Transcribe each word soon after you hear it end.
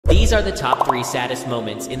These are the top 3 saddest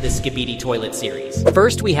moments in the Skibidi Toilet series.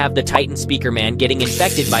 First, we have the Titan Speakerman getting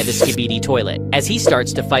infected by the Skibidi Toilet. As he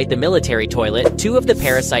starts to fight the military toilet, 2 of the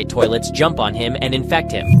parasite toilets jump on him and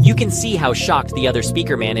infect him. You can see how shocked the other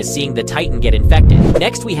Speakerman is seeing the Titan get infected.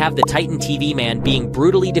 Next, we have the Titan TV Man being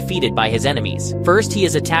brutally defeated by his enemies. First, he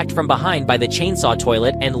is attacked from behind by the chainsaw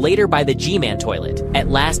toilet and later by the G-Man toilet. At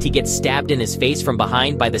last, he gets stabbed in his face from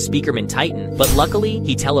behind by the Speakerman Titan, but luckily,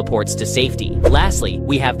 he teleports to safety. Lastly,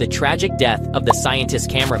 we have the tragic death of the scientist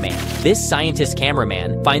cameraman. This scientist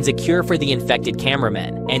cameraman finds a cure for the infected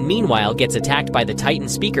cameraman, and meanwhile gets attacked by the Titan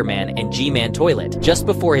Speakerman and G-Man toilet. Just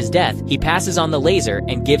before his death, he passes on the laser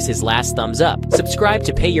and gives his last thumbs up. Subscribe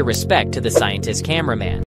to pay your respect to the scientist cameraman.